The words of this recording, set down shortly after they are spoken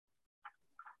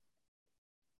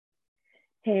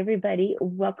Hey, everybody.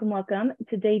 Welcome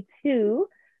to day two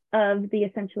of the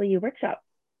Essentially You workshop.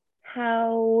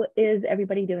 How is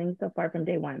everybody doing so far from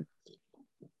day one?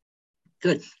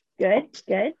 Good.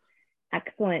 Good.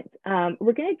 Excellent.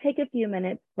 We're going to take a few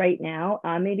minutes right now,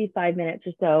 maybe 5 minutes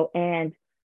or so, and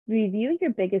review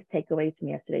your biggest takeaways from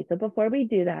yesterday. So before we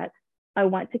do that, I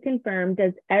want to confirm,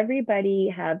 does everybody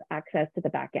have access to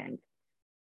the back end?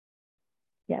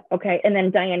 Yeah. Okay. And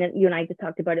then Diana, you and I just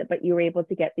talked about it, but you were able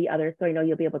to get the other, so I know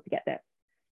you'll be able to get this.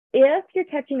 If you're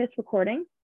catching this recording,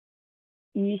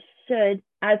 you should,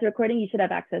 as a recording, you should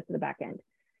have access to the back end,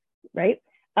 right?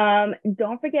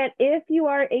 Don't forget, if you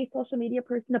are a social media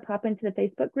person, to pop into the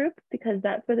Facebook group, because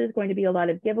that's where there's going to be a lot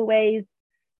of giveaways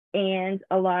and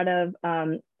a lot of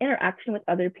interaction with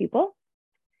other people.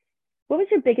 What was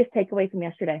your biggest takeaway from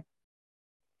yesterday?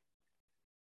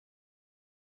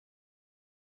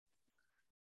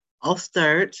 I'll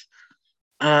start.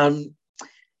 I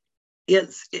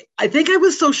think I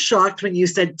was so shocked when you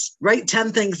said, write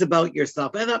 10 things about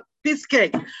yourself. I thought, piece of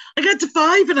cake. I got to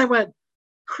 5 and I went,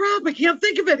 crap, I can't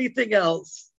think of anything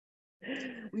else.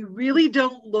 We really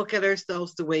don't look at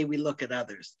ourselves the way we look at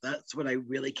others. That's what I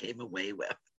really came away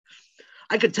with.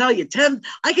 I can tell you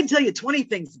 20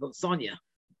 things about Sonia.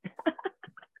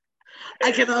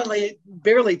 I can only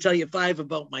barely tell you 5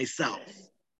 about myself.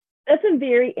 That's a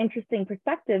very interesting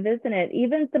perspective, isn't it?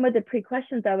 Even some of the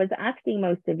pre-questions I was asking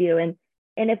most of you, and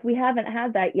if we haven't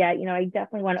had that yet, I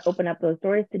definitely want to open up those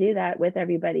doors to do that with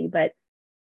everybody. But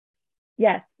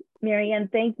yes, Marianne,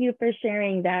 thank you for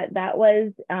sharing that. That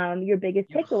was your biggest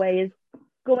takeaway, is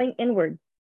going inward.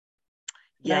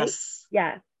 Yes.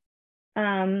 Right?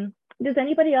 Yeah. Does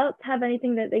anybody else have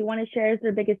anything that they want to share as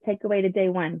their biggest takeaway to day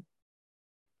one?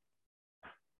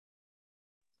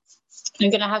 I'm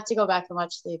going to have to go back and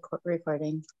watch the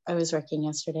recording. I was working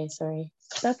yesterday. Sorry.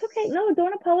 That's okay. No,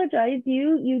 don't apologize.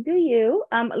 You do you.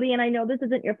 Leanne, I know this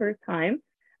isn't your first time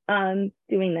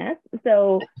doing this.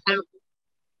 So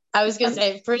I was going to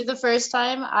say, for the first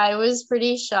time, I was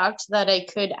pretty shocked that I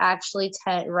could actually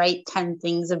write 10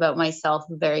 things about myself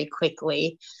very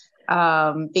quickly,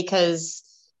 because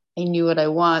I knew what I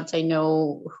want. I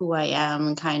know who I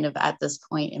am kind of at this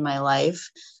point in my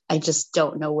life. I just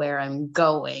don't know where I'm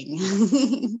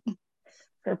going.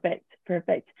 Perfect.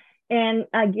 And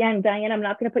again, Diane, I'm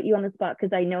not going to put you on the spot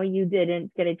because I know you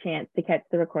didn't get a chance to catch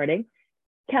the recording.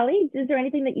 Kelly, is there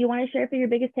anything that you want to share for your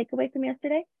biggest takeaway from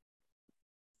yesterday?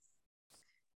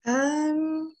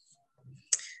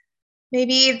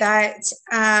 Maybe that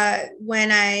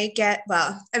when I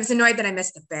was annoyed that I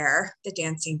missed the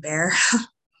dancing bear.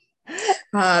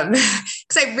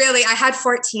 Because I had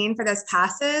 14 for those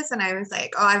passes, and I was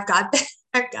like, oh, I've got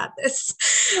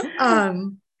this.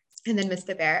 And then missed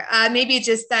the bear. Maybe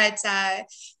just that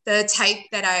the type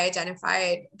that I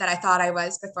identified, that I thought I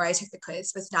was before I took the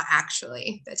quiz, was not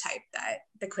actually the type that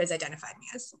the quiz identified me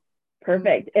as.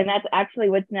 Perfect. And that's actually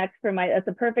what's next that's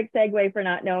a perfect segue for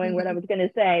not knowing what I was going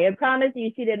to say. I promise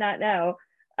you she did not know.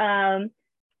 And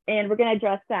we're going to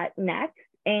address that next.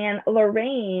 And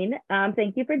Lorraine,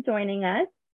 thank you for joining us.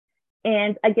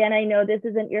 And again, I know this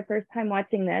isn't your first time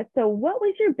watching this. So what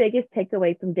was your biggest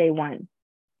takeaway from day one?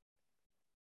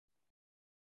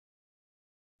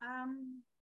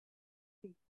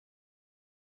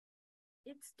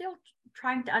 It's still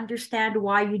trying to understand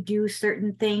why you do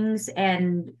certain things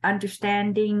and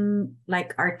understanding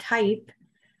like our type.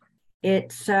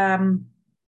 It's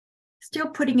still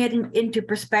putting it into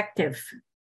perspective,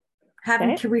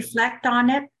 having to reflect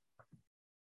on it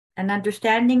and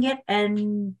understanding it,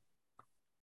 and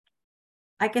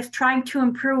I guess trying to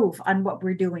improve on what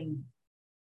we're doing.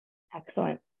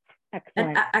 Excellent.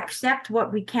 And accept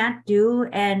what we can't do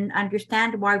and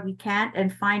understand why we can't,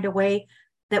 and find a way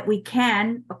that we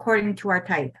can according to our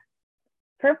type.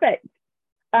 Perfect.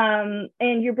 And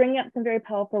you're bringing up some very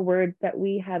powerful words that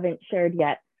we haven't shared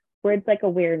yet. Words like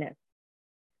awareness,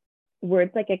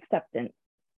 words like acceptance.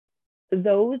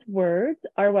 Those words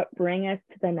are what bring us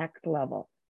to the next level.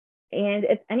 And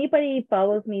if anybody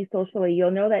follows me socially,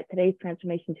 you'll know that today's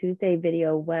Transformation Tuesday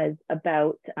video was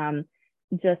about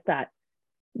just that.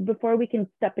 Before we can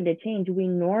step into change, we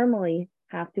normally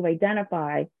have to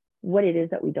identify what it is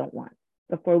that we don't want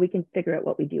before we can figure out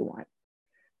what we do want.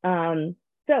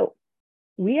 So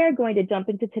we are going to jump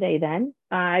into today then.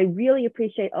 I really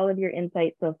appreciate all of your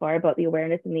insights so far about the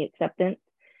awareness and the acceptance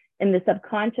and the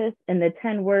subconscious and the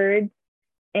 10 words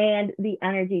and the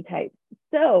energy types.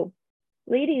 So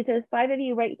ladies, there's 5 of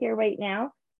you right here, right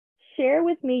now. Share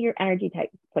with me your energy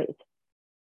types, please.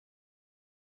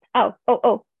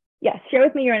 Oh, yes, share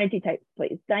with me your energy types,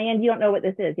 please. Diane, you don't know what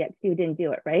this is yet because you didn't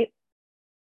do it, right?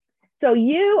 So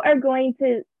you're going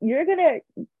to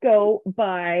go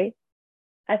by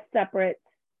a separate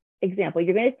example.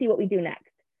 You're going to see what we do next.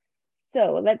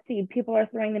 So let's see, people are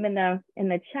throwing them in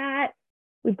the chat.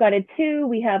 We've got a 2,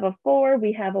 we have a 4,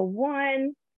 we have a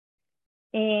 1.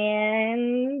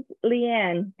 And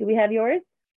Leanne, do we have yours?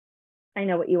 I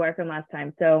know what you are from last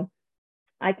time, so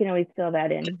I can always fill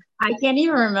that in. I can't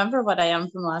even remember what I am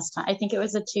from last time. I think it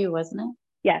was a 2, wasn't it?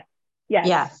 Yes. Yes.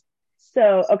 Yeah.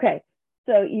 So, okay.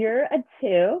 So you're a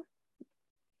 2.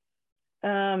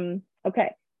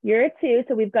 Okay. You're a 2.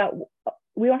 So we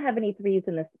don't have any 3s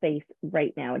in the space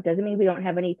right now. It doesn't mean we don't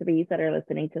have any 3s that are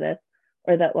listening to this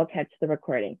or that will catch the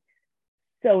recording.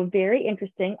 So very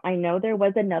interesting. I know there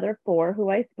was another 4 who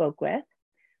I spoke with.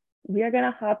 We are going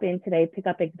to hop in today, pick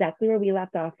up exactly where we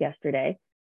left off yesterday,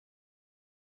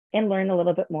 and learn a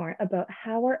little bit more about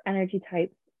how our energy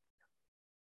types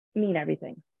mean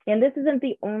everything. And this isn't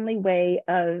the only way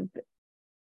of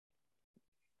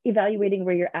evaluating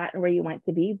where you're at and where you want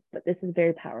to be, but this is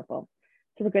very powerful.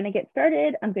 So we're going to get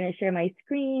started. I'm going to share my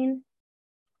screen.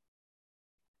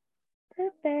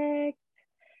 Perfect.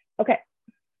 Okay.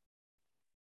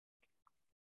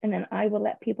 And then I will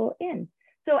let people in.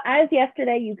 So as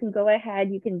yesterday, you can go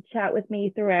ahead, you can chat with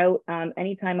me throughout.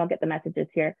 Anytime I'll get the messages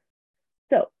here.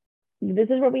 So this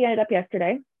is where we ended up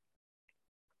yesterday.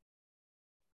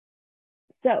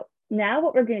 So now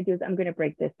what we're going to do is I'm going to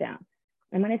break this down.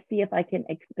 I'm going to see if I can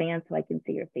expand so I can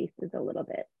see your faces a little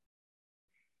bit.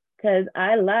 Because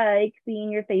I like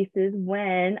seeing your faces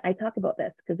when I talk about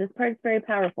this, because this part is very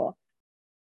powerful.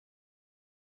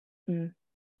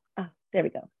 Ah, there we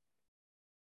go.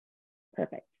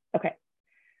 Perfect. Okay.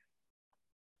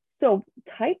 So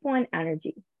type 1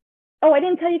 energy. Oh, I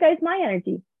didn't tell you guys my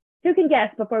energy. Who can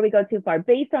guess before we go too far,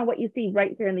 based on what you see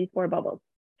right here in these 4 bubbles?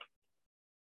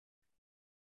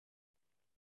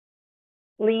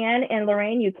 Leanne and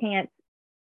Lorraine, you can't.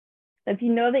 If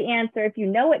you know the answer, if you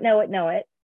know it,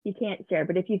 you can't share.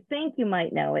 But if you think you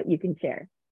might know it, you can share.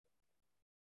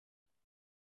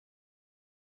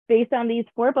 Based on these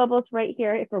 4 bubbles right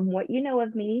here, from what you know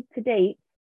of me to date,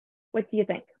 what do you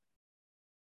think?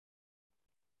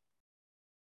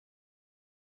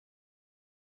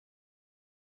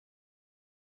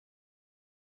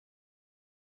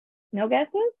 No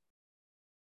guesses?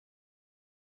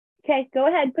 Okay, go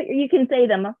ahead. You can say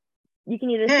them. You can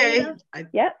either say them.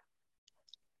 Yep.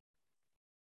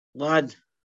 Blood.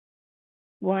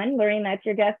 1, Lorraine, that's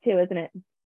your guess too, isn't it?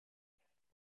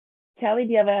 Kelly,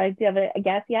 do you have a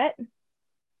guess yet?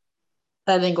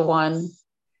 I think 1. I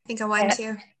think a 1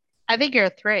 too. I think you're a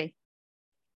 3.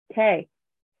 Okay.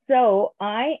 So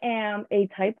I am a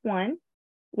type 1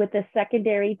 with a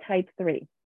secondary type 3.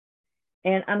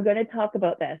 And I'm going to talk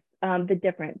about this, the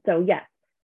difference. So yes,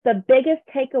 the biggest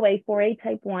takeaway for a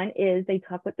type 1 is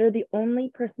they're the only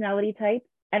personality type,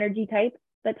 energy type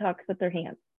that talks with their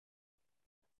hands.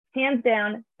 Hands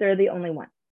down, they're the only one.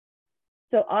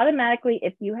 So automatically,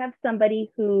 if you have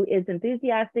somebody who is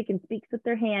enthusiastic and speaks with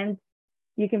their hands,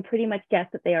 you can pretty much guess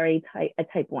that they are a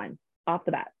type 1 off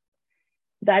the bat.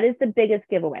 That is the biggest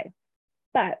giveaway.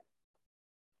 But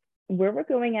where we're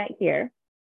going at here,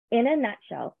 in a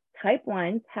nutshell, type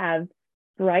 1s have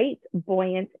bright,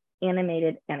 buoyant,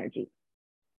 animated energy.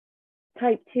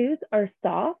 Type 2s are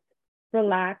soft,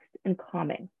 relaxed, and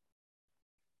calming.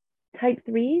 Type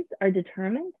 3s are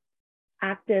determined,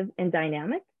 active, and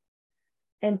dynamic.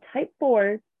 And type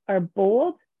 4s are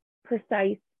bold,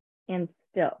 precise, and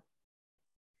still.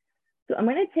 So I'm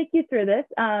going to take you through this.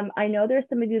 I know there's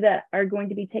some of you that are going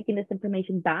to be taking this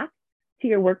information back to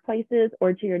your workplaces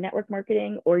or to your network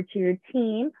marketing or to your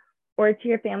team or to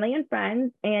your family and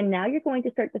friends. And now you're going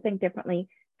to start to think differently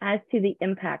as to the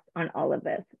impact on all of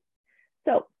this.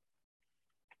 So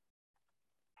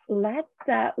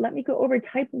let me go over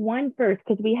type 1 first,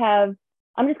 because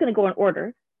I'm just going to go in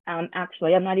order.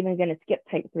 Actually, I'm not even going to skip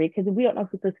type 3 because we don't know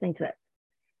who's listening to this.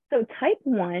 So type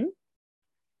 1,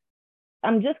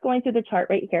 I'm just going through the chart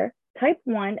right here. Type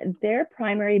 1, their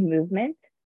primary movement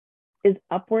is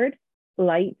upward,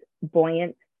 light,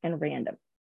 buoyant, and random.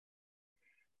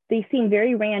 They seem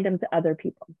very random to other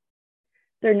people.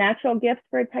 Their natural gifts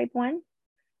for a type 1,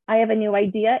 I have a new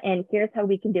idea and here's how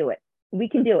we can do it. We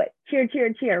can do it. Cheer,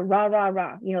 cheer, cheer, rah, rah,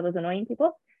 rah. You know those annoying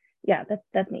people? Yeah,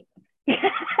 that's me.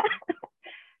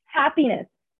 Happiness.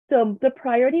 So the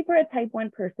priority for a type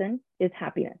 1 person is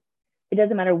happiness. It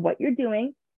doesn't matter what you're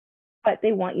doing, but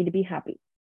they want you to be happy.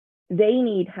 They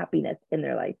need happiness in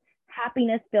their life.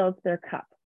 Happiness fills their cup.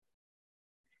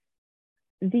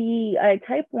 The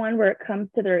type 1, where it comes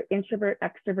to their introvert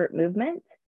extrovert movement,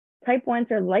 type 1s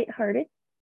are lighthearted,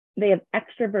 They have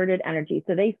extroverted energy.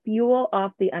 So they fuel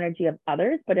off the energy of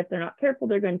others, but if they're not careful,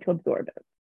 they're going to absorb it.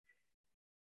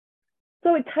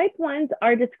 So type 1s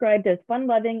are described as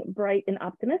fun-loving, bright, and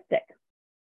optimistic.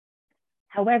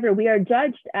 However, we are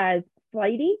judged as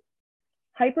flighty,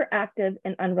 hyperactive,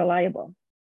 and unreliable.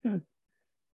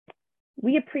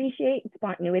 We appreciate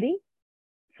spontaneity,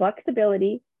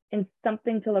 flexibility, and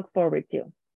something to look forward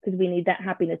to because we need that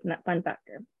happiness and that fun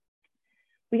factor.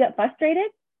 We get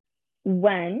frustrated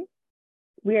when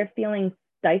we are feeling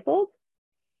stifled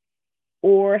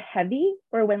or heavy,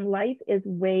 or when life is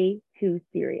way too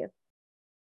serious.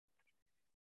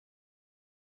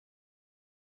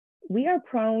 We are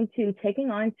prone to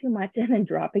taking on too much and then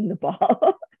dropping the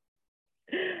ball.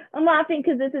 I'm laughing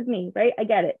because this is me, right? I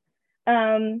get it.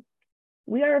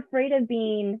 We are afraid of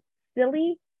being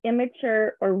silly,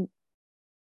 immature,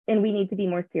 and we need to be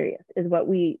more serious is what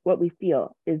we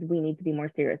feel is we need to be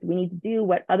more serious. We need to do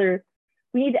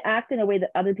we need to act in a way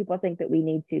that other people think that we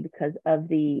need to because of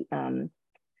the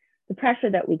pressure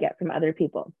that we get from other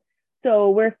people.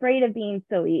 So we're afraid of being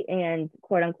silly and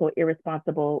quote unquote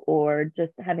irresponsible or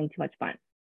just having too much fun.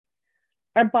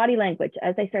 Our body language,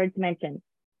 as I started to mention,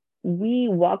 we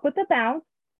walk with a bounce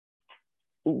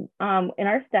in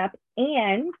our step,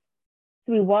 and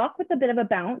so we walk with a bit of a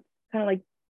bounce, kind of like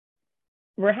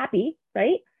we're happy,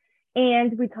 right?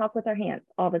 And we talk with our hands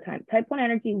all the time. Type 1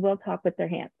 energy will talk with their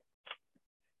hands.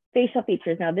 Facial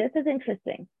features. Now this is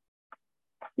interesting.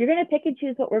 You're going to pick and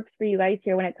choose what works for you guys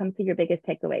here when it comes to your biggest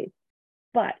takeaways.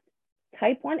 But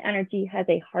type 1 energy has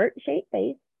a heart-shaped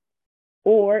face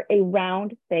or a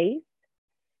round face.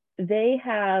 They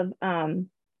have,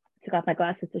 took off my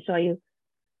glasses to show you.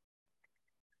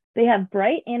 They have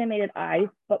bright animated eyes,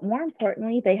 but more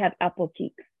importantly, they have apple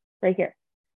cheeks right here.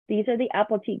 These are the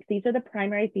apple cheeks. These are the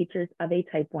primary features of a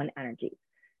type 1 energy.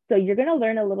 So you're going to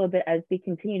learn a little bit as we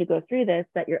continue to go through this,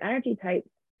 that your energy type,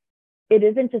 it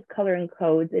isn't just color and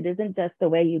codes. It isn't just the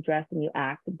way you dress and you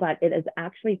act, but it is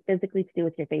actually physically to do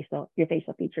with your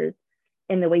facial features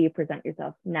and the way you present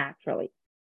yourself naturally.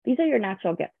 These are your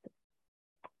natural gifts.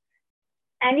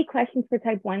 Any questions for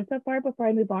type 1 so far before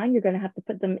I move on? You're going to have to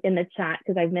put them in the chat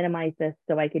because I've minimized this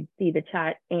so I could see the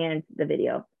chat and the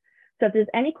video. So if there's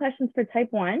any questions for type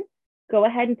 1, go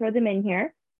ahead and throw them in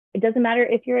here. It doesn't matter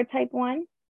if you're a type 1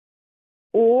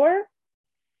 or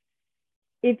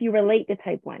if you relate to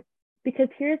type 1. Because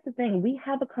here's the thing, we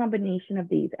have a combination of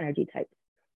these energy types.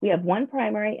 We have one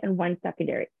primary and one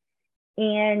secondary.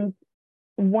 And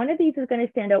one of these is going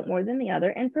to stand out more than the other.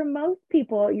 And for most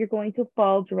people, you're going to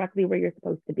fall directly where you're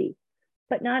supposed to be.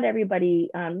 But not everybody,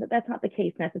 that's not the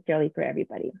case necessarily for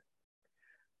everybody.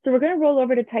 So we're going to roll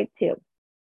over to type 2.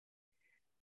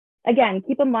 Again,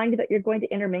 keep in mind that you're going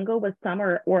to intermingle with some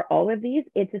or all of these.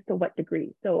 It's just to what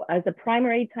degree. So as a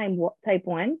primary type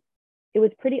 1, it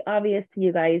was pretty obvious to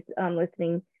you guys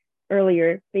listening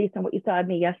earlier, based on what you saw of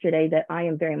me yesterday, that I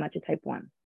am very much a type 1.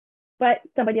 But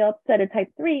somebody else said a type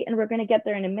 3, and we're going to get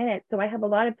there in a minute. So I have a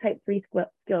lot of type 3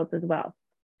 skills as well.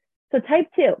 So type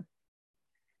 2,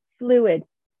 fluid,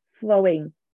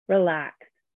 flowing, relaxed,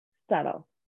 subtle.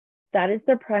 That is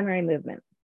their primary movement.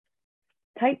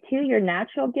 Type 2, your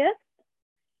natural gift,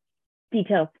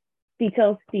 details,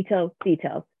 details, details,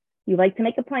 details. You like to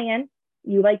make a plan.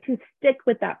 You like to stick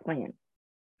with that plan.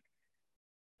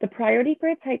 The priority for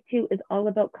a type 2 is all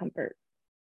about comfort,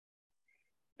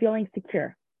 feeling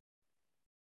secure.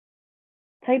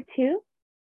 Type 2,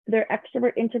 they're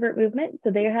extrovert introvert movement, so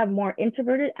they have more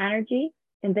introverted energy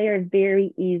and they are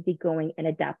very easygoing and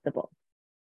adaptable.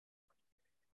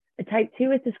 A type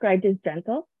 2 is described as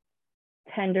gentle,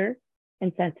 tender,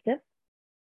 and sensitive.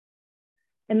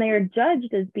 And they are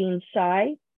judged as being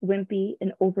shy, wimpy,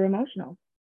 and over emotional.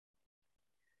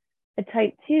 A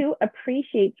type 2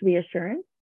 appreciates reassurance.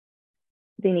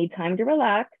 They need time to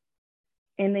relax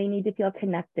and they need to feel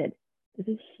connected. This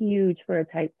is huge for a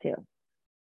type 2.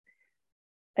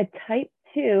 A type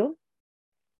 2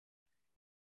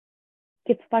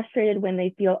 gets frustrated when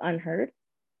they feel unheard,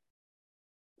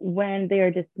 when they are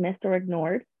dismissed or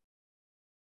ignored,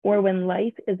 or when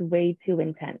life is way too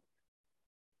intense.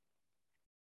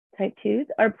 Type 2s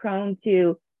are prone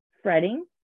to fretting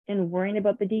and worrying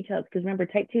about the details, because remember,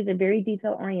 type 2s are very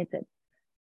detail oriented.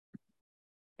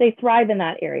 They thrive in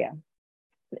that area,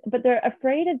 but they're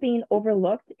afraid of being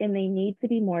overlooked and they need to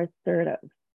be more assertive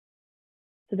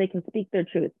so they can speak their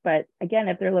truth. But again,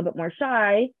 if they're a little bit more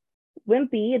shy,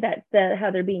 wimpy, that's how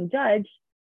they're being judged,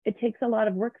 it takes a lot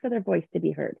of work for their voice to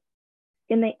be heard.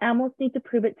 And they almost need to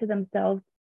prove it to themselves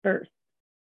first.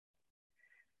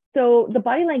 So the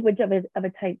body language of a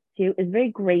type 2 is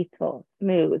very graceful,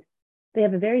 smooth. They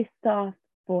have a very soft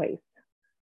voice.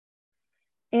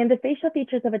 And the facial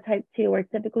features of a type 2 are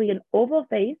typically an oval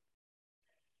face,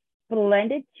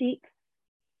 blended cheeks,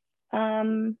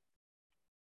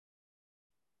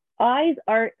 eyes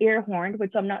are ear horned,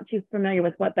 which I'm not too familiar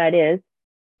with what that is,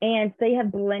 and they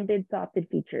have blended softed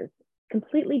features,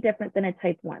 completely different than a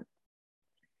type 1.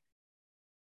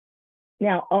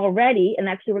 Now already, and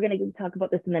actually we're going to talk about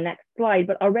this in the next slide,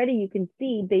 but already you can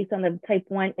see based on the type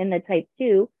 1 and the type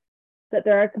 2 that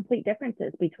there are complete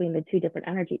differences between the two different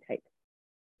energy types.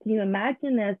 Can you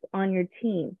imagine this on your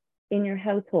team, in your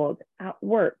household, at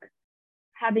work,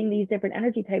 having these different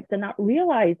energy types and not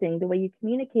realizing the way you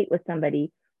communicate with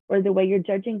somebody or the way you're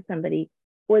judging somebody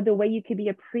or the way you could be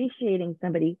appreciating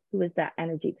somebody who is that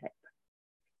energy type?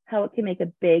 How it can make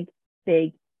a big,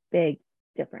 big, big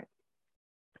difference.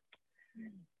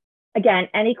 Again,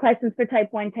 any questions for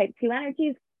type 1, type 2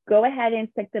 energies, go ahead and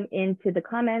stick them into the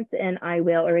comments and I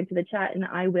will, or into the chat, and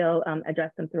I will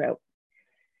address them throughout.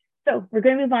 So we're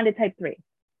going to move on to type 3.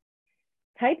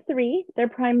 Type 3, their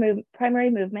primary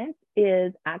movement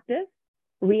is active,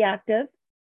 reactive,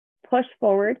 push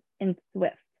forward, and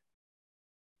swift.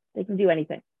 They can do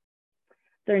anything.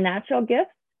 Their natural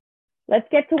gifts, let's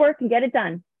get to work and get it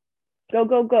done. Go,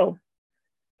 go, go.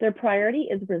 Their priority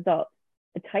is results.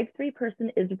 A type 3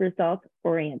 person is result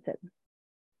oriented.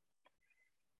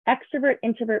 Extrovert,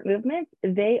 introvert movements,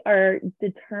 they are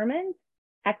determined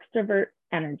extrovert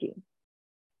energy.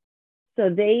 So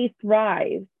they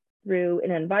thrive through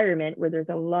an environment where there's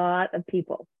a lot of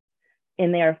people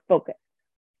and they are focused.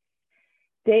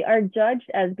 They are judged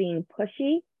as being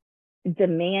pushy,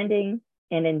 demanding,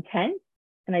 and intense.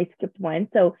 And I skipped one.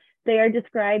 So they are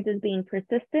described as being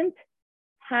persistent,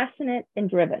 passionate, and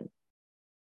driven.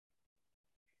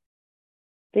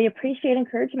 They appreciate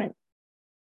encouragement.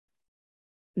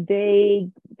 They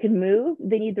can move.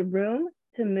 They need the room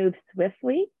to move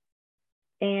swiftly,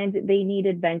 and they need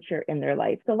adventure in their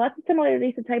life. So lots of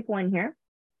similarities to type 1 here.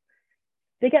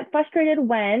 They get frustrated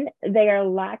when they are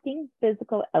lacking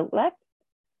physical outlet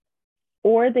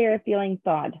or they are feeling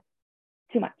thawed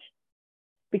too much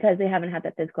because they haven't had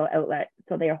that physical outlet,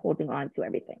 so they are holding on to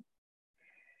everything.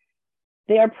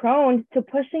 They are prone to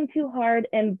pushing too hard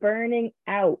and burning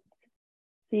out.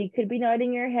 So you could be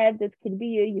nodding your head, this could be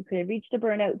you. You could have reached a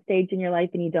burnout stage in your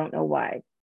life and you don't know why.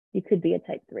 You could be a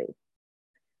type 3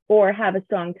 or have a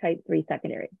strong type 3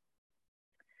 secondary.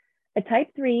 A type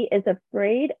 3 is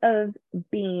afraid of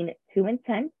being too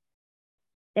intense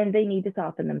and they need to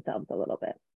soften themselves a little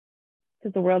bit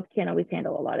because the world can't always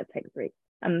handle a lot of type 3.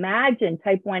 Imagine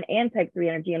type 1 and type 3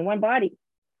 energy in one body.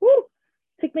 Woo!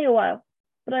 Took me a while,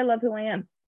 but I love who I am.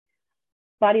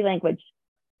 Body language.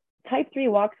 Type 3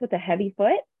 walks with a heavy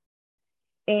foot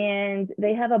and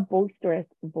they have a boisterous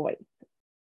voice.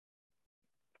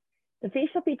 The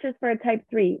facial features for a type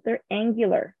 3, they're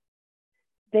angular.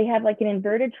 They have like an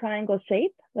inverted triangle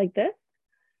shape like this.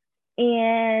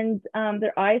 And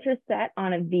their eyes are set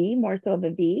on a V, more so of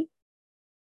a V.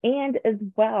 And as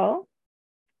well,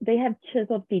 they have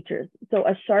chiseled features. So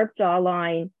a sharp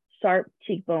jawline, sharp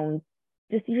cheekbones.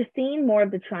 Just you're seeing more of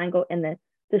the triangle and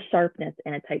the sharpness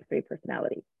in a type 3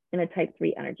 personality, in a type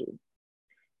 3 energy.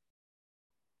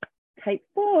 Type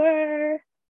 4.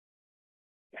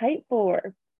 Type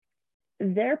 4.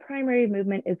 Their primary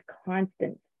movement is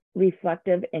constant,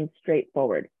 reflective, and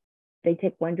straightforward. They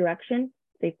take one direction,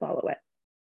 they follow it.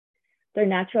 Their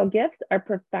natural gifts are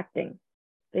perfecting.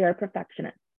 They are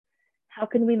perfectionists. How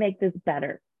can we make this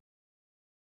better,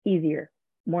 easier,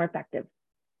 more effective?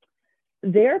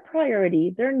 Their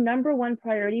priority, their number one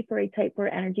priority for a type 4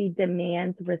 energy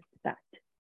demands respect.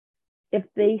 If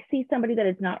they see somebody that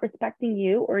is not respecting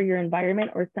you or your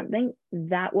environment or something,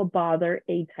 that will bother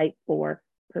a type 4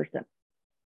 person.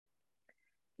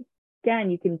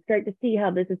 Again, you can start to see how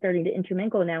this is starting to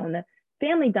intermingle now in the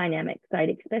family dynamic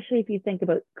side, especially if you think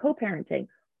about co-parenting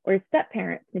or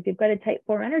step-parents. If you've got a type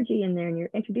 4 energy in there and you're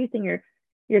introducing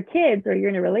your kids or you're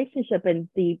in a relationship and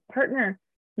the partner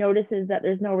notices that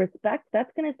there's no respect,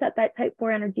 that's going to set that type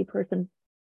 4 energy person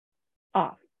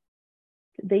off.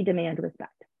 They demand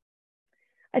respect.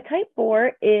 A type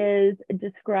 4 is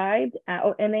described,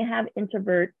 and they have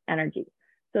introvert energy.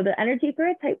 So the energy for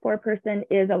a type 4 person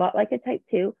is a lot like a type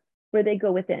 2, where they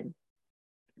go within.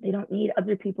 They don't need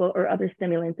other people or other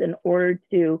stimulants in order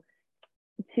to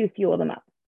fuel them up.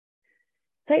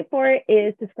 Type 4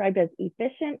 is described as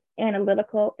efficient,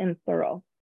 analytical, and thorough.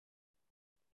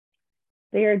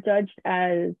 They are judged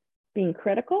as being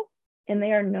critical, and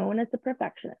they are known as a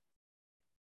perfectionist.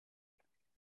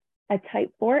 A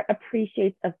type 4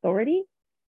 appreciates authority,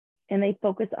 and they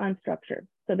focus on structure.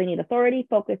 So they need authority,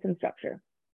 focus, and structure.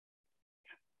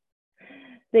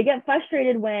 They get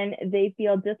frustrated when they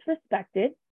feel disrespected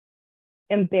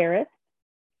embarrassed,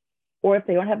 or if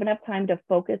they don't have enough time to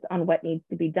focus on what needs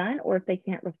to be done, or if they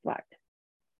can't reflect.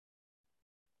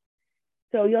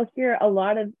 So you'll hear a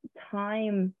lot of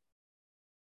time,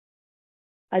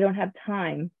 I don't have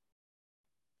time,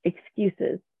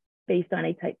 excuses based on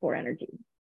a type 4 energy.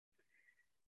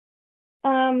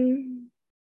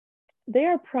 They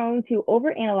are prone to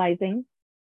overanalyzing,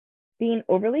 being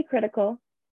overly critical,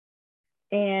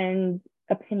 and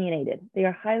opinionated. They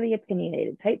are highly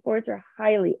opinionated. Type 4s are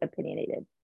highly opinionated.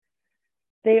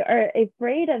 They are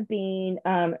afraid of being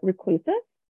reclusive,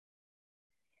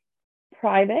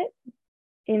 private,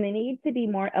 and they need to be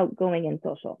more outgoing and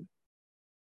social.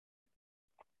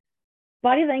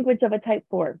 Body language of a type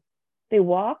 4. They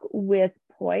walk with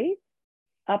poise,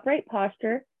 upright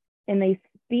posture, and they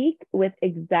speak with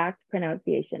exact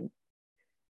pronunciation.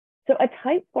 So a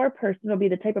type 4 person will be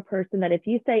the type of person that if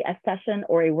you say a session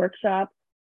or a workshop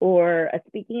or a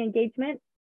speaking engagement,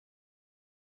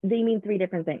 they mean 3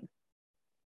 different things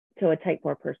to a type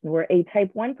 4 person. Where a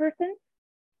type 1 person,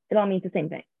 it all means the same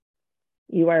thing.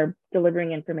 You are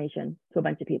delivering information to a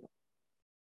bunch of people.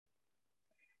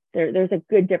 There's a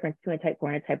good difference between a type 4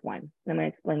 and a type 1. And I'm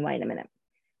going to explain why in a minute.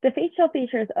 The facial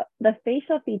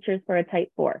features for a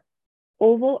type 4,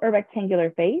 oval or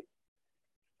rectangular face.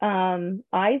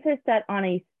 Eyes are set on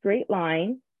a straight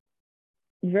line,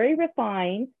 very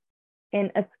refined,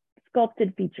 and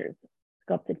sculpted features.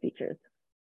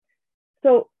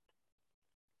 So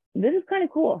this is kind of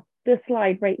cool, this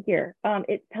slide right here.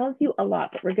 It tells you a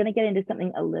lot, but we're going to get into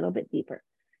something a little bit deeper.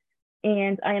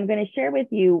 And I am going to share with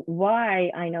you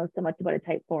why I know so much about a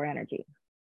type 4 energy.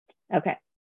 Okay.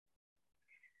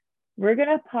 We're going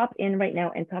to pop in right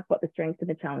now and talk about the strengths and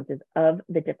the challenges of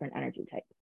the different energy types.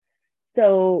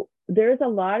 So there's a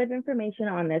lot of information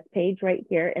on this page right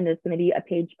here, and there's going to be a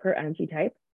page per energy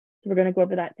type. So we're going to go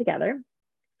over that together.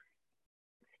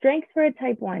 Strengths for a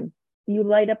type 1. You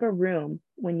light up a room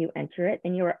when you enter it,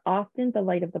 and you are often the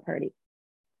light of the party.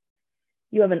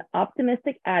 You have an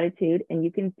optimistic attitude, and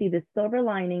you can see the silver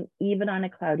lining even on a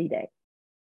cloudy day.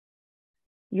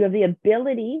 You have the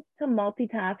ability to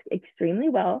multitask extremely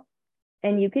well,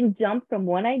 and you can jump from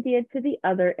one idea to the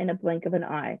other in a blink of an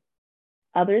eye.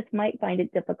 Others might find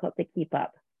it difficult to keep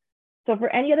up. So for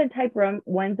any other type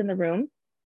 1s in the room,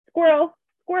 squirrel,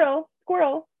 squirrel,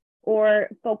 squirrel, or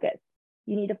focus.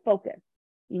 You need to focus.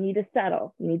 You need to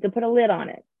settle. You need to put a lid on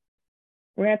it.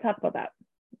 We're going to talk about that,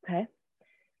 okay?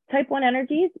 Type 1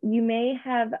 energies, you may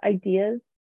have ideas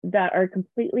that are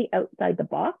completely outside the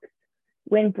box.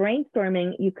 When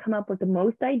brainstorming, you come up with the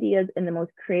most ideas in the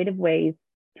most creative ways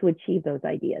to achieve those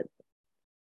ideas.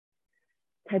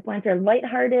 Type 1s are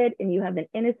lighthearted, and you have an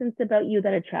innocence about you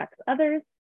that attracts others.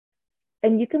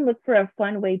 And you can look for a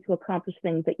fun way to accomplish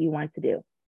things that you want to do.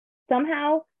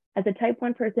 Somehow, as a type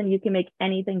 1 person, you can make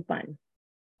anything fun.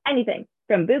 Anything,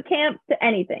 from boot camp to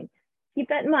anything. Keep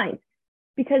that in mind,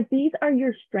 because these are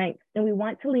your strengths, and we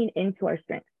want to lean into our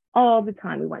strengths all the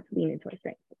time. We want to lean into our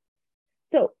strengths.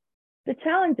 So the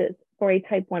challenges for a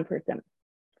type 1 person.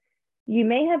 You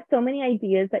may have so many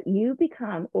ideas that you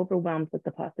become overwhelmed with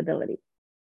the possibilities.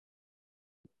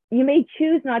 You may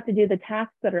choose not to do the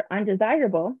tasks that are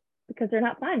undesirable because they're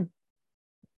not fun.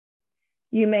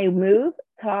 You may move,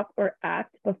 talk, or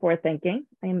act before thinking.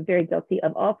 I am very guilty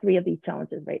of all 3 of these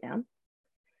challenges right now.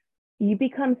 You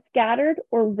become scattered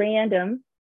or random,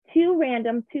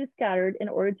 too scattered in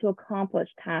order to accomplish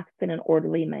tasks in an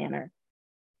orderly manner.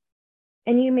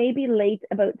 And you may be late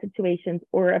about situations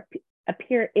or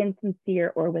appear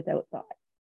insincere or without thought.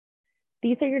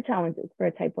 These are your challenges for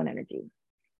a type 1 energy.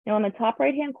 Now on the top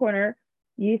right-hand corner,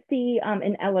 you see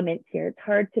an element here. It's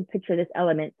hard to picture this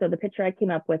element. So the picture I came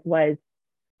up with was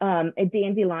a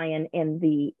dandelion in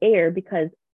the air, because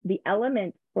the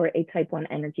element for a type 1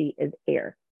 energy is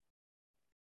air.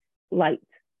 Light,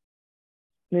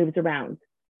 moves around,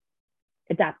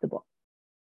 adaptable,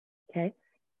 okay?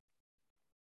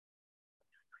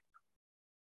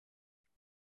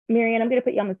 Marianne, I'm gonna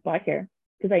put you on the spot here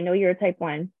because I know you're a type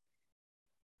 1.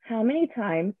 How many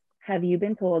times have you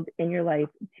been told in your life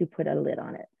to put a lid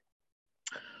on it?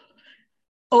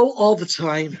 Oh, all the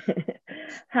time.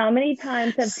 How many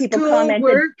times have people School commented?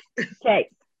 Work. Okay.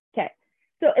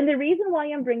 So, and the reason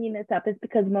why I'm bringing this up is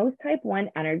because most type 1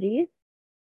 energies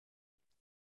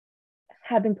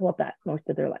have been told that most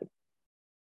of their life,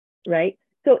 right?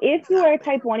 So if you are a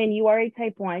type 1 and you are a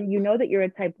type 1, you know that you're a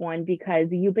type 1 because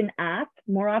you've been asked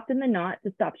more often than not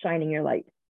to stop shining your light.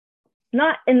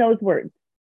 Not in those words.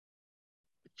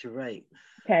 You're right.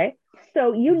 Okay.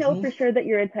 So you know for sure that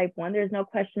you're a type 1. There's no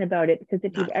question about it, because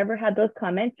if you've ever had those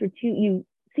comments, you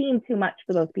seem too much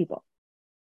for those people.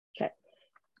 Okay.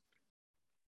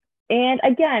 And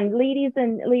again, ladies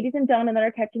and gentlemen that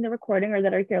are catching the recording or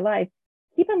that are here live,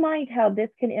 keep in mind how this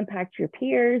can impact your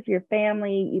peers, your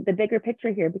family, the bigger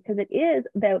picture here, because it is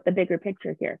about the bigger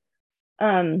picture here.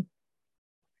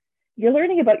 You're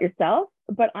learning about yourself,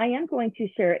 but I am going to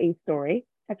share a story.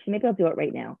 Actually, maybe I'll do it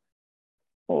right now.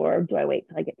 Or do I wait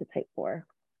till I get to type 4?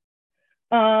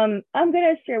 I'm going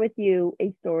to share with you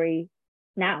a story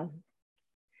now.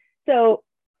 So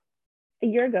a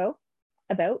year ago,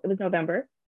 it was November,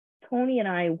 Tony and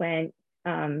I went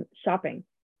shopping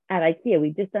at IKEA.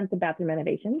 We just done some bathroom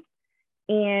renovations.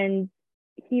 And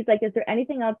he's like, is there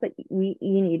anything else that you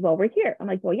need while we're here? I'm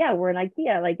like, well, yeah, we're in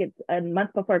IKEA. Like, it's a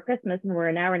month before Christmas and we're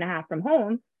an hour and a half from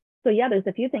home. So yeah, there's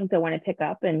a few things I want to pick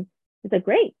up. And he's like,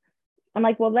 great. I'm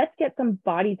like, well, let's get some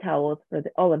body towels for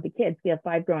all of the kids. We have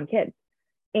 5 grown kids.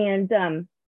 And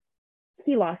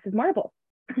he lost his marble.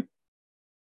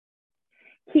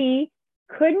 He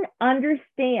couldn't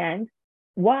understand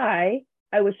why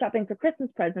I was shopping for Christmas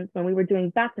presents when we were doing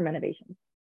bathroom renovations.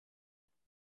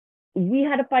 We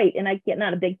had a fight, and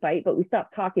not a big fight, but we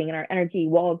stopped talking and our energy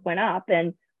walls went up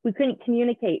and we couldn't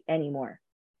communicate anymore.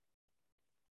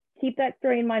 Keep that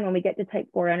story in mind when we get to type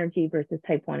 4 energy versus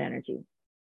type 1 energy.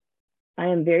 I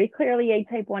am very clearly a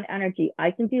type 1 energy.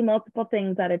 I can do multiple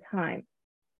things at a time.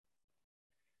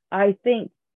 I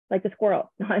think like a squirrel.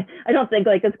 I don't think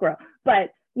like a squirrel,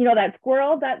 but you know, that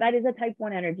squirrel, that is a type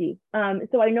 1 energy.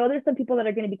 So I know there's some people that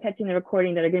are going to be catching the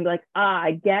recording that are going to be like,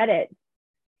 I get it.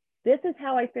 This is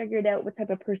how I figured out what type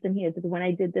of person he is when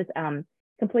I did this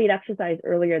complete exercise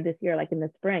earlier this year, like in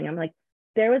the spring. I'm like,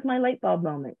 there was my light bulb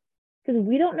moment, because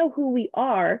we don't know who we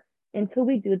are until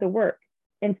we do the work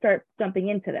and start jumping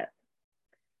into this.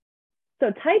 So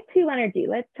type 2 energy,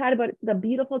 let's chat about the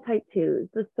beautiful type 2s,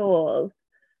 the souls.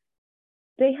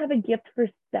 They have a gift for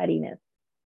steadiness.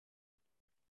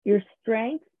 Your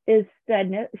strength is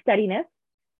steadiness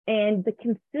and the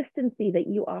consistency that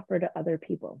you offer to other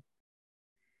people.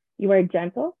 You are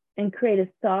gentle and create a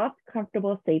soft,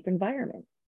 comfortable, safe environment.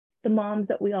 The moms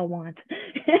that we all want.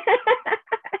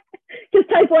 Because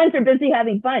type 1s are busy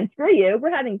having fun. Screw you,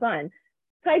 we're having fun.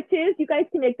 Type 2s, you guys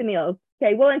can make the meals.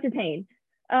 Okay, we'll entertain.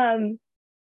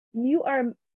 You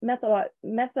are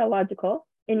methodological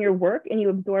in your work and you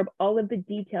absorb all of the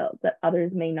details that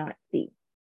others may not see.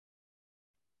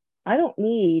 I don't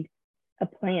need a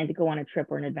plan to go on a trip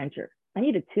or an adventure. I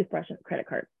need a toothbrush and a credit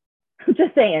card. I'm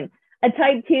just saying. A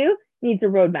type 2 needs a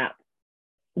roadmap.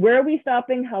 Where are we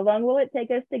stopping? How long will it take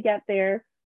us to get there?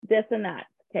 This and that.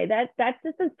 Okay, that's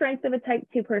just the strength of a type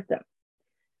 2 person.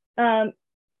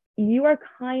 You are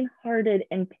kind-hearted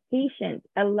and patient,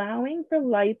 allowing for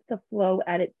life to flow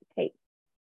at its pace.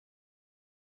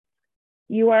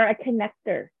 You are a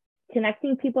connector,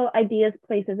 connecting people, ideas,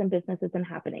 places, and businesses and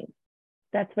happenings.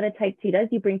 That's what a type 2 does.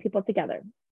 You bring people together.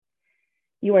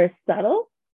 You are subtle,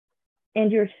 and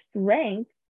your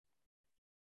strength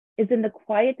is in the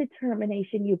quiet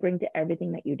determination you bring to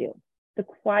everything that you do. The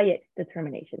quiet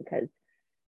determination, because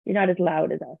you're not as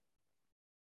loud as us.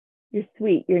 You're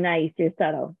sweet, you're nice, you're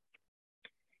subtle.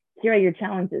 Here are your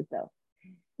challenges, though.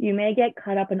 You may get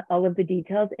caught up in all of the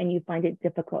details and you find it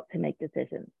difficult to make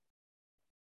decisions.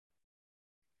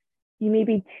 You may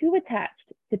be too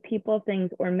attached to people,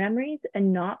 things, or memories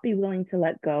and not be willing to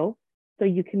let go so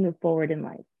you can move forward in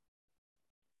life.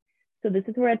 So this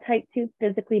is where a type 2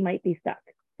 physically might be stuck.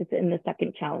 It's in the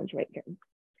second challenge right here.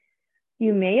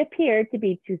 You may appear to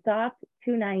be too soft,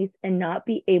 too nice, and not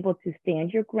be able to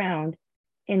stand your ground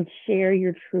and share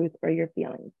your truth or your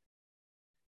feelings.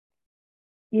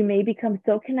 You may become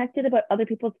so connected about other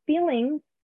people's feelings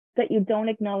that you don't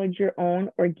acknowledge your own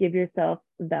or give yourself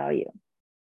value.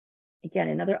 Again,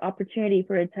 another opportunity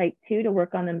for a type 2 to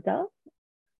work on themselves.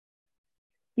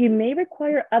 You may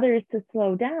require others to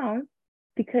slow down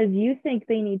because you think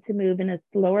they need to move in a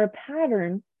slower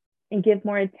pattern and give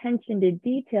more attention to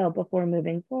detail before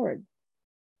moving forward.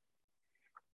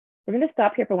 We're going to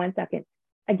stop here for 1 second.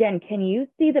 Again, can you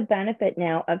see the benefit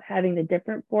now of having the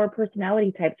different 4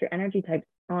 personality types or energy types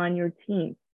on your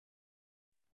team?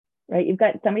 Right? You've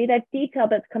got somebody that's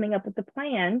detailed, that's coming up with the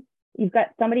plan. You've got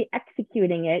somebody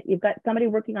executing it. You've got somebody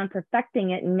working on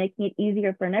perfecting it and making it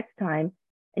easier for next time.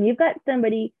 And you've got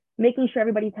somebody making sure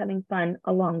everybody's having fun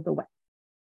along the way.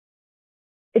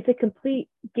 It's a complete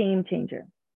game changer.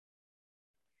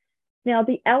 Now,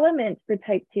 the element for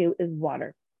type 2 is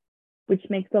water, which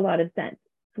makes a lot of sense.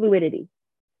 Fluidity,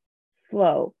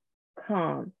 flow,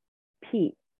 calm,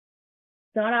 peace.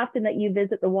 It's not often that you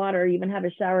visit the water or even have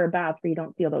a shower or bath where you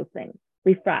don't feel those things.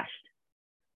 Refreshed.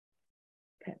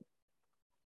 Okay.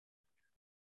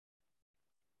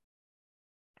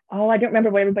 Oh, I don't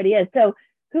remember where everybody is. So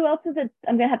who else is it?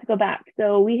 I'm going to have to go back.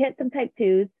 So we hit some type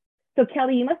 2s. So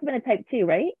Kelly, you must have been a type 2,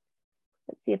 right?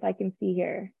 Let's see if I can see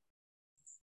here.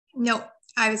 No,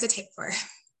 I was a type 4.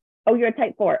 Oh, you're a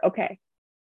type 4. Okay.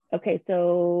 Okay,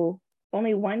 so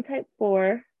only one type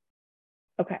 4.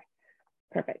 Okay,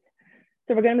 perfect.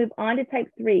 So we're going to move on to type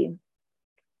 3.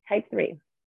 Type 3.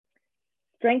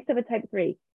 Strengths of a type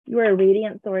 3. You are a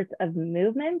radiant source of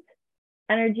movement,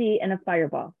 energy, and a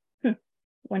fireball.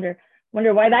 Wonder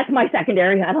why that's my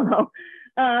secondary. I don't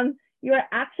know. You are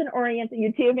action oriented.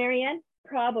 You too, Marianne?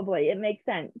 Probably. It makes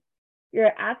sense.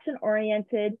 You're action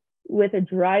oriented with a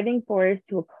driving force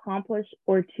to accomplish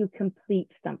or to complete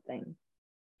something.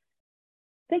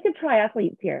 Think of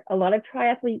triathletes here. A lot of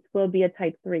triathletes will be a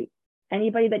type 3.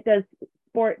 Anybody that does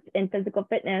sports and physical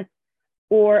fitness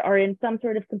or are in some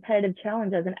sort of competitive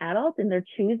challenge as an adult and they're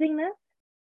choosing this,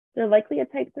 they're likely a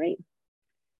type 3.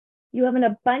 You have an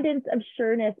abundance of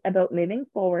sureness about moving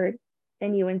forward,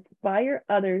 and you inspire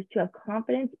others to have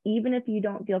confidence even if you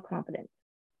don't feel confident.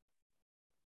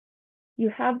 You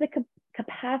have the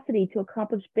capacity to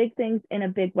accomplish big things in a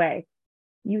big way.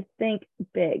 You think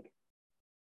big.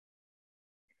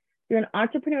 You're an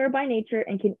entrepreneur by nature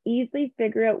and can easily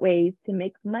figure out ways to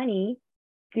make money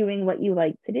doing what you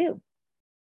like to do.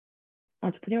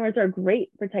 Entrepreneurs are great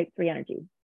for type 3 energy.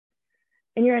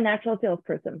 And you're a natural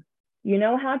salesperson. You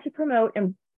know how to promote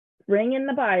and bring in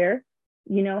the buyer.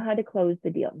 You know how to close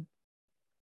the deal.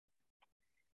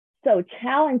 So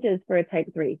challenges for a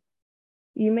type 3.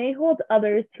 You may hold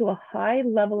others to a high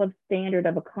level of standard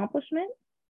of accomplishment,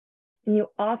 and you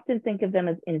often think of them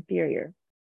as inferior.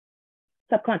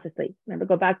 Subconsciously. Remember,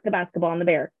 go back to the basketball and the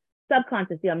bear.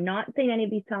 Subconsciously. I'm not saying any of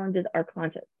these challenges are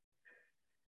conscious.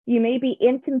 You may be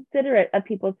inconsiderate of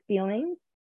people's feelings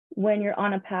when you're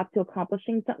on a path to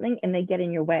accomplishing something and they get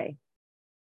in your way.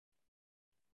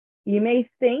 You may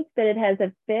think that it has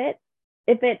a fit.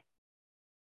 If it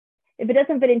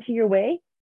doesn't fit into your way,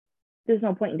 there's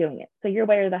no point in doing it. So your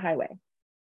way or the highway.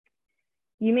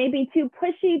 You may be too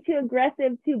pushy, too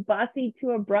aggressive, too bossy,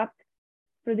 too abrupt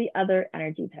for the other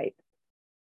energy types.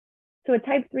 So a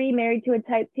type 3 married to a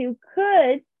type 2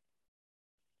 could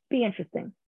be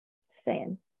interesting. Just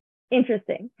saying.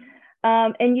 Interesting.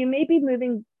 And you may be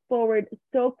moving forward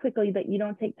so quickly that you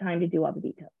don't take time to do all the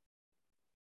details.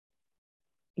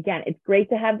 Again, it's great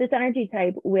to have this energy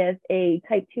type with a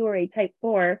type 2 or a type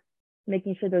 4,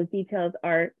 making sure those details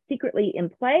are secretly in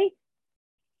play.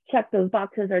 Check those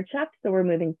boxes are checked, so we're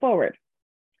moving forward.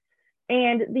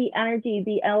 And the energy,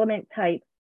 the element type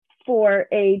for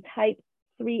a type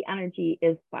 3 energy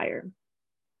is fire.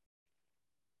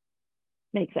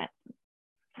 Makes sense.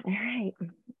 All right,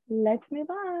 let's move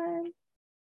on.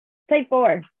 Type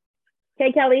 4.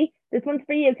 Okay, Kelly, this one's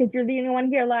for you because you're the only one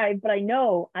here live, but I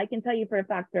know I can tell you for a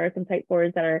fact there are some type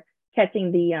 4s that are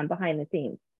catching the behind the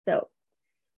scenes. So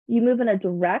you move in a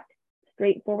direct,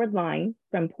 straightforward line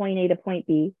from point A to point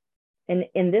B, and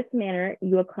in this manner,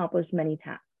 you accomplish many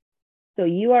tasks. So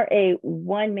you are a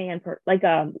one-man,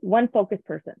 one focused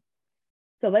person.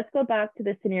 So let's go back to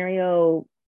the scenario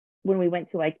when we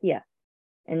went to IKEA,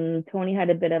 and Tony had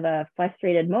a bit of a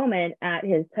frustrated moment at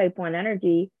his type 1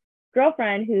 energy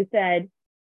girlfriend who said,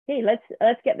 hey,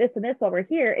 let's get this and this over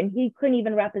here. And he couldn't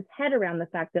even wrap his head around the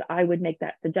fact that I would make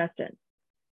that suggestion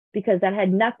because that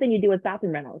had nothing to do with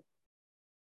bathroom rentals.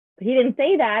 But he didn't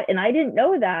say that, and I didn't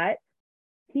know that.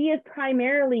 He is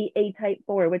primarily a type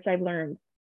 4, which I've learned.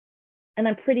 And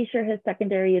I'm pretty sure his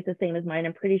secondary is the same as mine.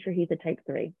 I'm pretty sure he's a type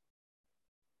 3.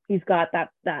 He's got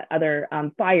that other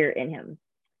fire in him.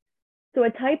 So a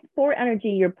type 4 energy,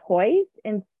 you're poised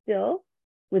and still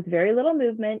with very little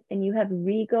movement, and you have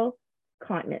regal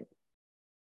continence.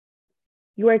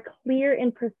 You are clear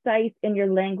and precise in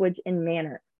your language and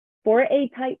manner. For a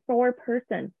type 4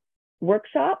 person,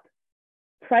 workshop,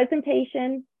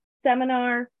 presentation,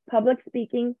 seminar, public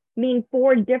speaking mean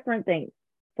 4 different things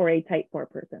for a type 4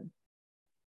 person.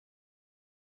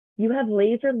 You have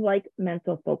laser-like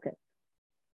mental focus.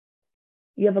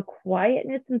 You have a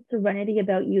quietness and serenity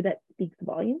about you that speaks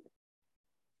volumes.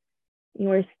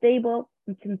 You are stable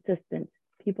and consistent.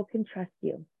 People can trust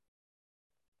you.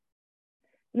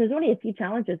 And there's only a few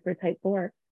challenges for type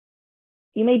 4.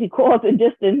 You may be cool at a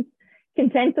distance,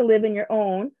 content to live in your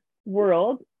own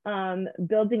world,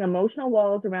 building emotional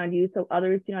walls around you so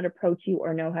others do not approach you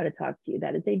or know how to talk to you.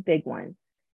 That is a big one.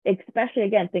 Especially,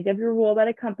 again, think of your role at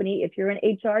a company. If you're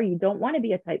in HR, you don't want to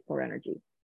be a type 4 energy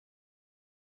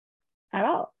at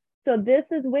all. So this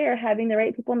is where having the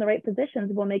right people in the right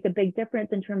positions will make a big difference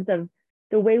in terms of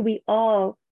the way we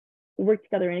all work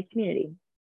together in a community.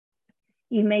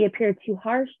 You may appear too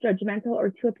harsh, judgmental, or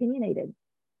too opinionated.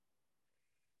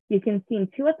 You can seem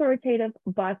too authoritative,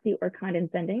 bossy, or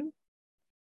condescending.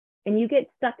 And you get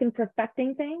stuck in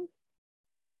perfecting things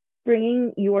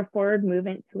bringing your forward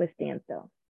movement to a standstill.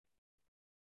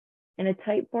 And a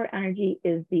type 4 energy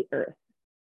is the earth,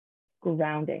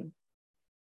 grounding.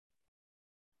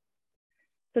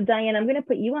 So Diane, I'm going to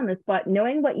put you on the spot.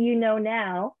 Knowing what you know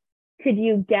now, could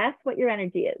you guess what your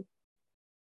energy is?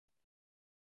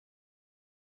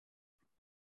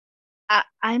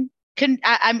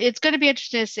 It's going to be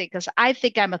interesting to see because I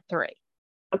think I'm a 3.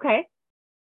 Okay.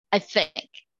 I think,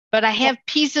 but I have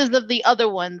pieces of the other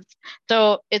ones,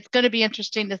 so it's going to be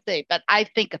interesting to see. But I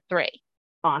think a 3.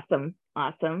 Awesome,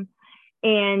 awesome.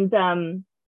 And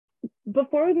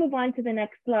before we move on to the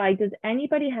next slide, does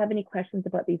anybody have any questions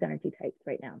about these energy types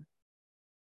right now?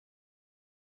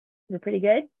 We're pretty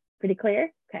good, pretty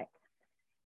clear. Okay,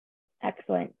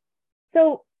 excellent.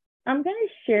 So I'm going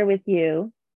to share with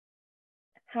you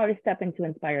how to step into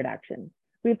inspired action.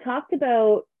 We've talked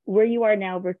about where you are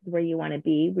now versus where you want to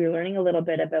be. We're learning a little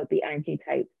bit about the energy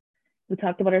types. We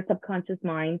talked about our subconscious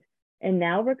mind, and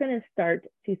now we're going to start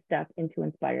to step into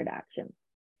inspired action.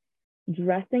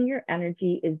 Dressing your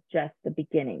energy is just the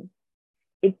beginning.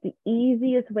 It's the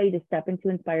easiest way to step into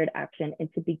inspired action and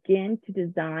to begin to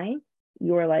design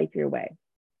your life your way.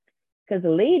 Because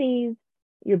ladies,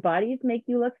 your bodies make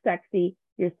you look sexy,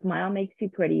 your smile makes you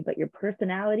pretty, but your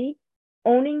personality,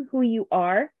 owning who you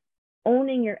are,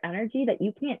 owning your energy that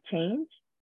you can't change,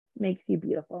 makes you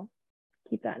beautiful.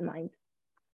 Keep that in mind.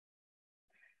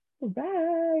 All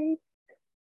right.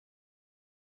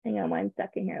 Hang on 1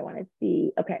 second here. I want to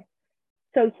see. Okay.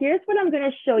 So here's what I'm going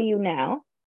to show you now.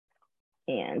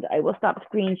 And I will stop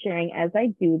screen sharing as I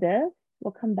do this.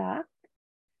 We'll come back.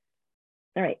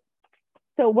 All right.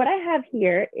 So what I have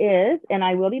here is, and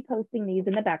I will be posting these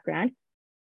in the background.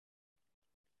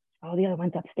 Oh, the other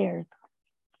one's upstairs.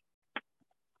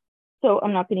 So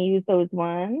I'm not going to use those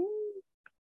ones.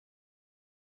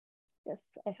 Yes,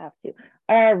 I have to.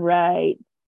 All right.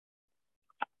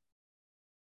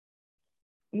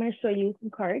 I'm going to show you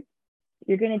some cards.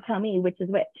 You're going to tell me which is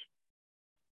which.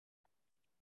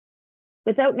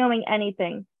 Without knowing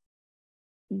anything,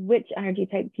 which energy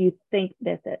type do you think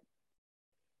this is?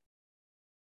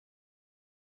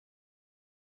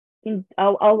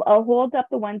 I'll hold up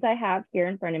the ones I have here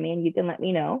in front of me and you can let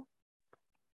me know.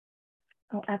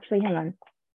 Oh, actually, hang on.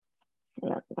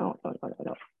 No,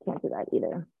 can't do that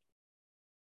either.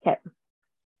 Okay.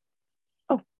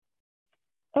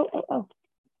 Oh.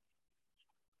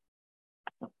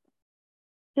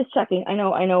 Just checking. I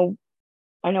know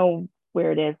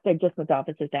where it is. They're just with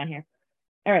offices down here.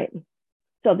 All right.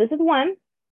 So this is one.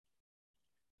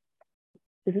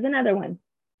 This is another one.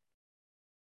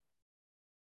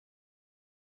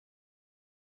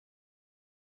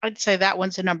 I'd say that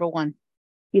one's a number 1.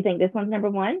 You think this one's number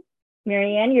 1?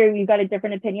 Marianne, you've got a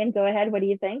different opinion. Go ahead. What do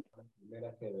you think?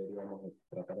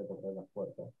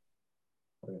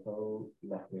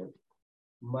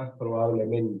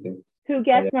 Who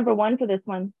gets number 1 for this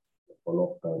one?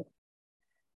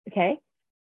 Okay.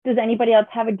 Does anybody else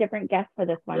have a different guess for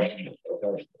this one?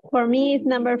 For me, it's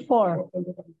number 4.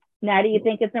 Natty, you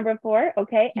think it's number 4?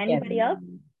 Okay. Anybody else?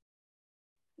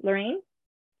 Lorraine?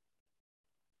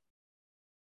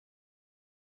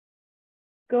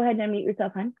 Go ahead and unmute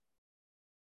yourself, hon.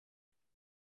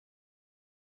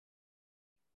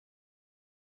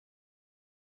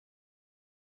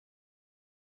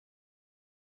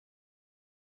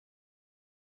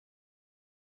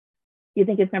 You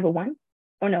think it's number 1?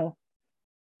 Oh, no.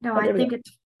 No, I think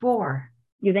it's 4.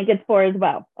 You think it's 4 as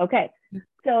well. Okay.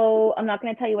 So I'm not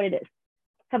going to tell you what it is.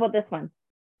 How about this one?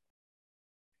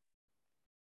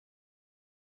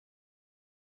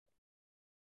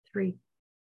 Three.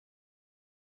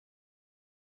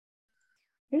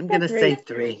 I'm going to say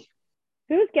 3.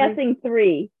 Who's guessing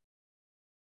 3?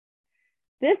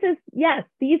 This is, yes,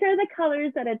 these are the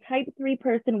colors that a type 3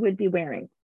 person would be wearing.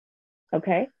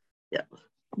 Okay? Yeah.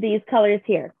 These colors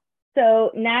here.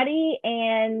 So Natty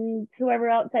and whoever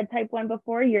else said type 1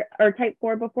 before, or type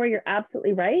 4 before, you're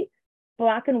absolutely right.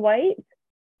 Black and white,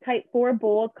 type 4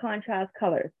 bold contrast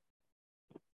colors.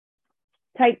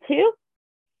 Type 2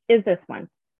 is this one.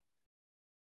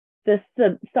 This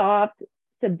soft,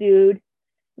 subdued.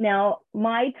 Now,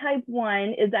 my type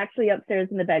 1 is actually upstairs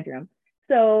in the bedroom.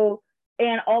 So,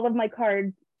 and all of my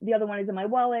cards, the other one is in my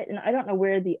wallet, and I don't know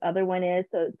where the other one is,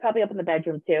 so it's probably up in the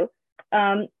bedroom too.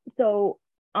 So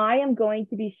I am going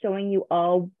to be showing you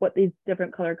all what these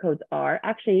different color codes are.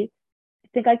 Actually, I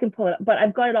think I can pull it up, but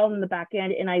I've got it all in the back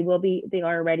end, and they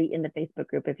are already in the Facebook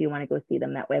group if you want to go see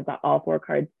them. That way I've got all 4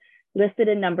 cards listed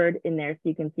and numbered in there so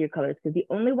you can see your colors, because the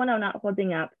only one I'm not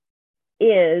holding up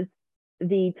is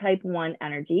the type 1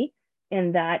 energy,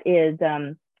 and that is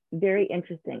very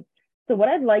interesting. So what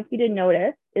I'd like you to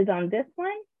notice is on this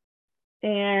one,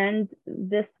 And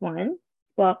this one,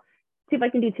 well, see if I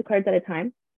can do 2 cards at a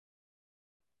time.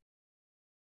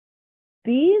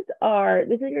 This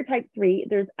is your type 3.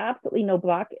 There's absolutely no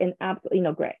black and absolutely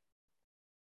no gray.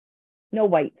 No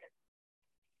white.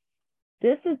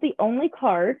 This is the only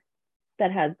card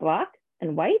that has black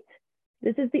and white.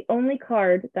 This is the only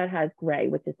card that has gray,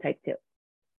 which is type 2.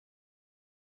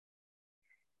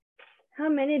 How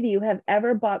many of you have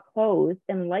ever bought clothes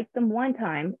and liked them one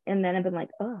time and then have been like,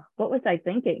 oh, what was I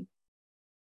thinking?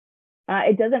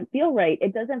 It doesn't feel right.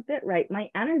 It doesn't fit right.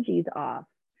 My energy's off.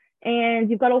 And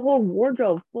you've got a whole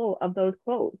wardrobe full of those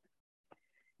clothes.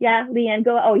 Yeah, Leanne,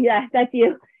 go. Oh, yeah, that's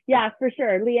you. Yeah, for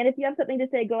sure. Leanne, if you have something to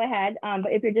say, go ahead.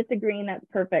 But if you're just agreeing, that's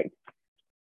perfect.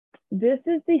 This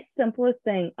is the simplest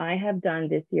thing I have done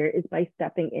this year is by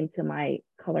stepping into my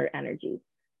color energy.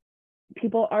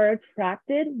 People are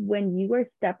attracted when you are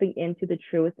stepping into the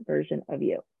truest version of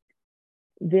you.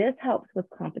 This helps with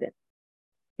confidence.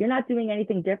 You're not doing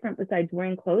anything different besides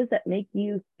wearing clothes that make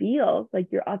you feel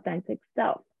like your authentic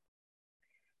self.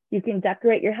 You can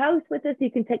decorate your house with this.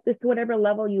 You can take this to whatever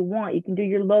level you want. You can do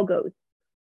your logos.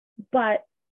 But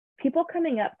people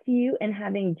coming up to you and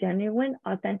having genuine,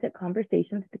 authentic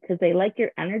conversations because they like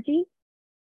your energy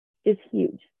is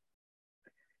huge.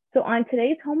 So on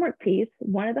today's homework piece,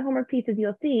 one of the homework pieces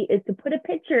you'll see is to put a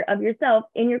picture of yourself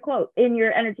in your in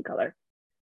your energy color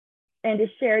and to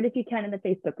share it if you can in the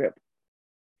Facebook group.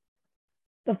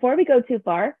 Before we go too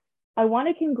far, I want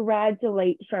to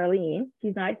congratulate Charlene.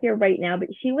 She's not here right now, but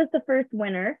she was the first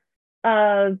winner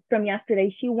from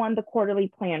yesterday. She won the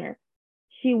quarterly planner.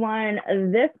 She won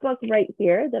this book right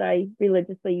here that I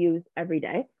religiously use every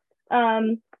day.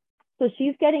 So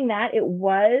she's getting that. It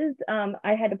was,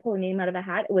 I had to pull a name out of a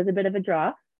hat. It was a bit of a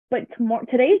draw, but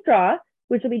today's draw,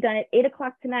 which will be done at 8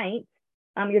 o'clock tonight,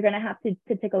 you're going to have to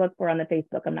take a look for on the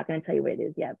Facebook. I'm not going to tell you what it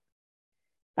is yet.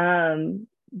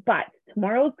 But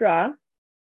tomorrow's draw,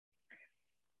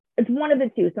 it's one of the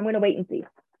two, so I'm going to wait and see.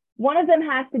 One of them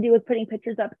has to do with putting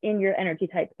pictures up in your energy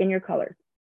type, in your colors.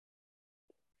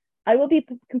 I will be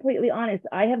completely honest.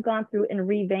 I have gone through and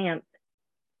revamped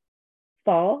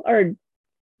fall or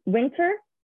winter,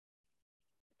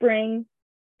 spring,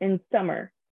 and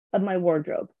summer of my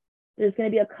wardrobe. There's going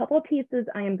to be a couple of pieces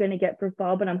I am going to get for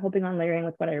fall, but I'm hoping on layering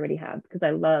with what I already have because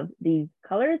I love these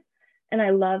colors and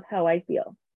I love how I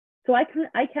feel. So I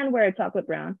can wear a chocolate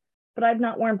brown, but I've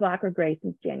not worn black or gray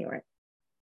since January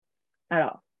at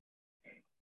all.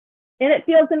 And it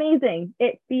feels amazing.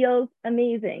 It feels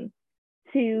amazing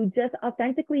to just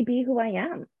authentically be who I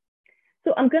am.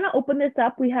 So I'm going to open this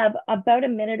up. We have about a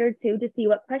minute or two to see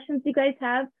what questions you guys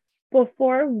have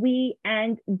before we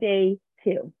end day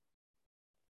 2.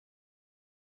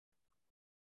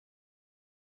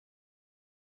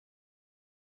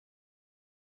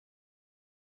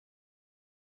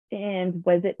 And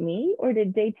was it me or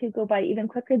did day 2 go by even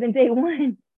quicker than day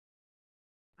 1?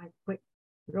 I quit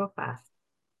real fast.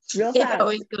 Real It fast.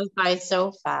 always goes by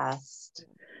so fast.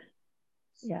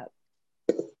 Yeah.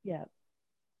 Yeah.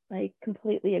 I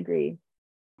completely agree.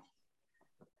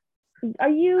 Are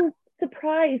you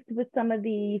surprised with some of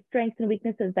the strengths and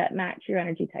weaknesses that match your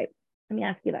energy type? Let me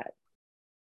ask you that.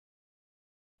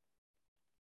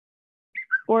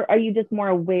 Or are you just more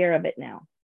aware of it now?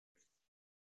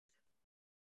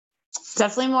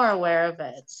 Definitely more aware of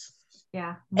it.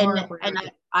 Yeah.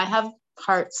 I have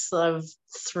parts of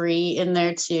 3 in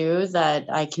there too that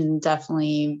I can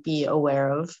definitely be aware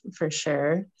of for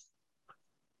sure.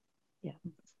 Yeah.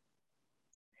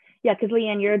 Yeah, because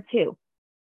Leanne, you're a 2.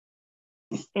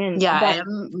 And yeah, I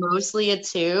am mostly a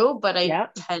 2, but I yeah.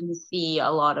 tend to see a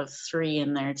lot of 3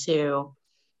 in there too.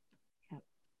 Yeah.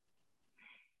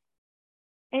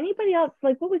 Anybody else,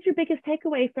 like, what was your biggest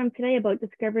takeaway from today about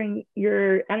discovering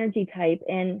your energy type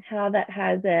and how that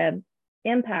has an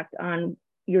impact on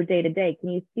your day-to-day? Can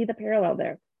you see the parallel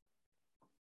there?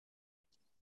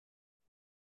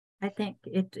 I think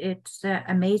it's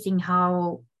amazing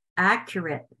how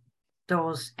accurate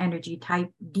those energy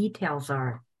type details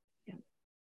are.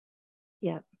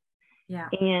 Yeah. Yeah.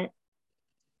 And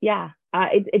yeah,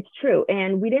 it's true.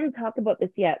 And we didn't talk about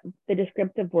this yet, the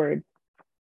descriptive words.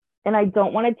 And I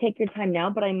don't want to take your time now,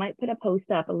 but I might put a post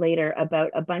up later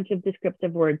about a bunch of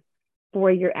descriptive words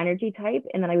for your energy type.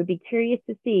 And then I would be curious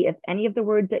to see if any of the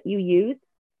words that you use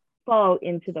fall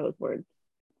into those words.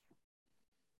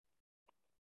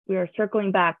 We are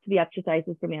circling back to the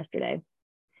exercises from yesterday.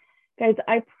 Guys,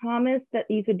 I promised that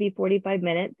these would be 45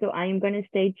 minutes, so I am going to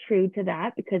stay true to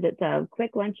that because it's a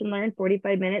quick lunch and learn,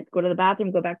 45 minutes, go to the bathroom,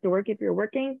 go back to work if you're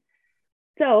working.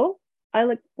 So I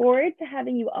look forward to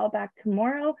having you all back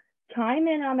tomorrow. Chime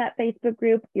in on that Facebook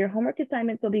group. Your homework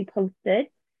assignments will be posted.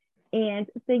 And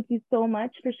thank you so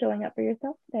much for showing up for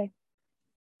yourself today.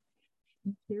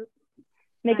 Thank you.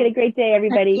 Make it a great day,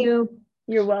 everybody. Thank you.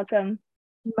 You're welcome.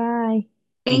 Bye.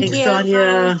 Thank Thanks, you.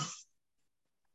 Sonia.